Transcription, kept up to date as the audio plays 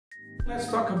Let's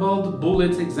talk about the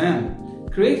Bulats exam.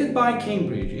 Created by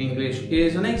Cambridge English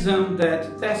is an exam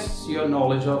that tests your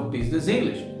knowledge of business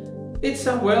English. It's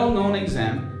a well-known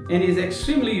exam and is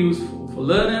extremely useful for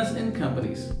learners and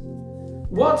companies.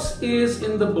 What is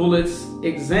in the Bulats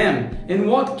exam and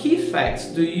what key facts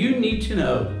do you need to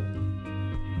know?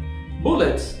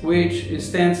 Bulats, which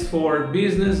stands for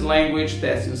Business Language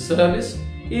Testing Service,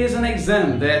 is an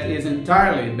exam that is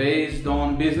entirely based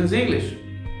on business English.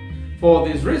 For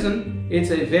this reason, it's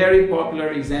a very popular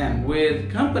exam with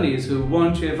companies who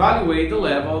want to evaluate the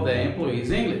level of their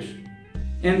employees' English,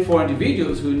 and for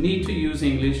individuals who need to use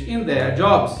English in their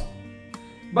jobs.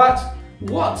 But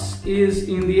what is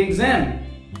in the exam?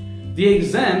 The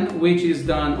exam, which is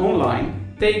done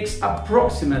online, takes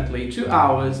approximately 2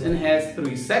 hours and has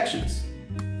 3 sections: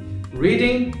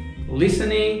 reading,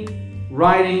 listening,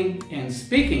 writing, and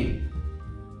speaking.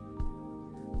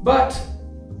 But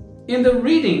in the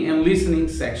reading and listening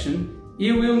section,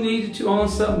 you will need to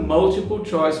answer multiple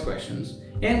choice questions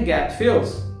and gap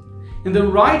fills. In the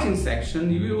writing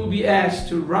section, you will be asked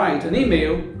to write an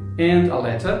email and a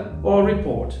letter or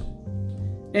report.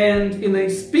 And in a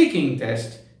speaking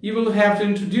test, you will have to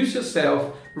introduce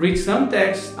yourself, read some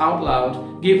text out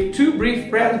loud, give 2 brief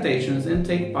presentations, and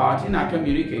take part in a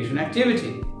communication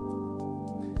activity.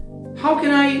 How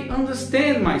can I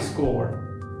understand my score?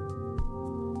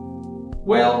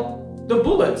 Well, the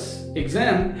Bulats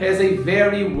exam has a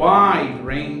very wide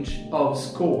range of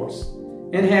scores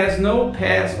and has no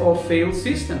pass or fail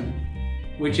system,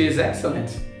 which is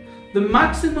excellent. The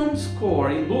maximum score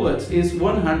in Bulats is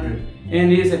 100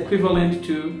 and is equivalent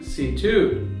to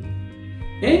C2.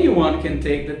 Anyone can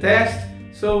take the test,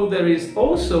 so there is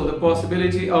also the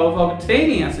possibility of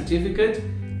obtaining a certificate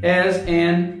as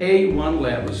an A1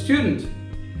 level student.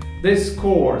 The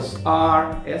scores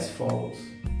are as follows.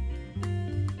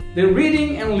 The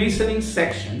reading and listening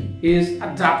section is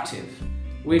adaptive,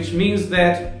 which means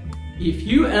that if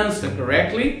you answer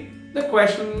correctly, the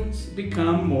questions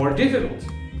become more difficult.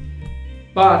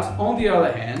 But on the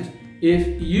other hand,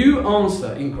 if you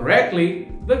answer incorrectly,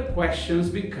 the questions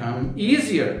become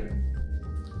easier.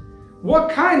 What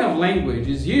kind of language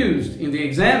is used in the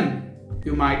exam,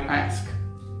 you might ask?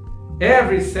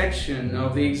 Every section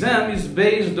of the exam is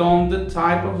based on the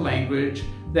type of language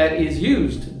that is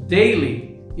used daily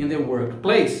in the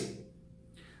workplace.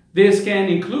 This can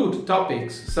include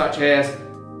topics such as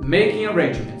making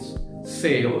arrangements,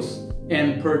 sales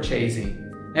and purchasing,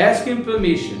 asking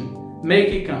permission,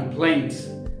 making complaints,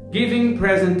 giving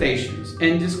presentations,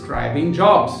 and describing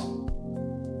jobs,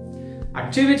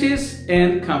 activities,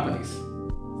 and companies.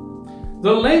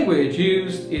 The language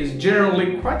used is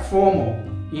generally quite formal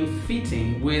in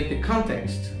fitting with the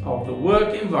context of the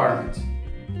work environment.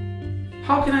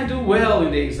 How can I do well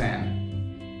in the exam?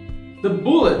 The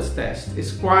Bulats test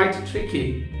is quite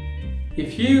tricky.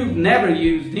 If you've never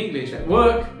used English at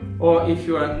work, or if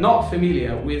you are not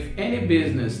familiar with any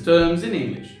business terms in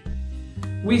English,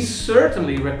 we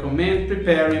certainly recommend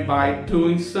preparing by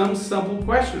doing some sample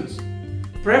questions,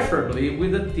 preferably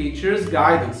with a teacher's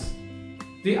guidance.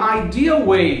 The ideal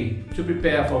way to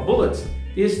prepare for Bulats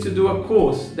is to do a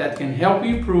course that can help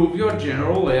you improve your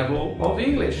general level of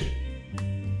English,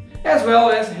 as well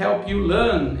as help you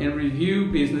learn and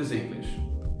review business English.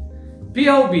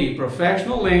 PLB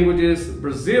Professional Languages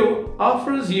Brazil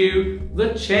offers you the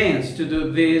chance to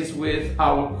do this with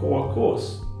our core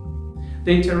course.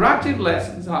 The interactive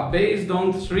lessons are based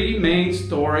on 3 main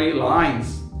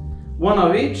storylines, one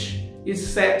of which is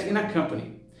set in a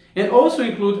company, and also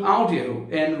include audio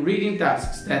and reading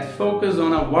tasks that focus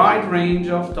on a wide range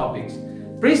of topics,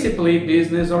 principally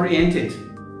business-oriented.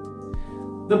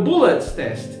 The Bulats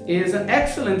test is an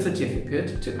excellent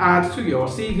certificate to add to your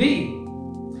CV.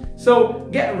 So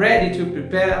get ready to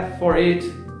prepare for it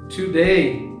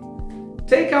today.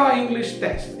 Take our English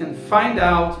test and find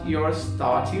out your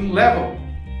starting level.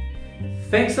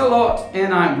 Thanks a lot,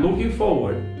 and I'm looking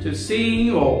forward to seeing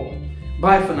you all.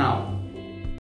 Bye for now.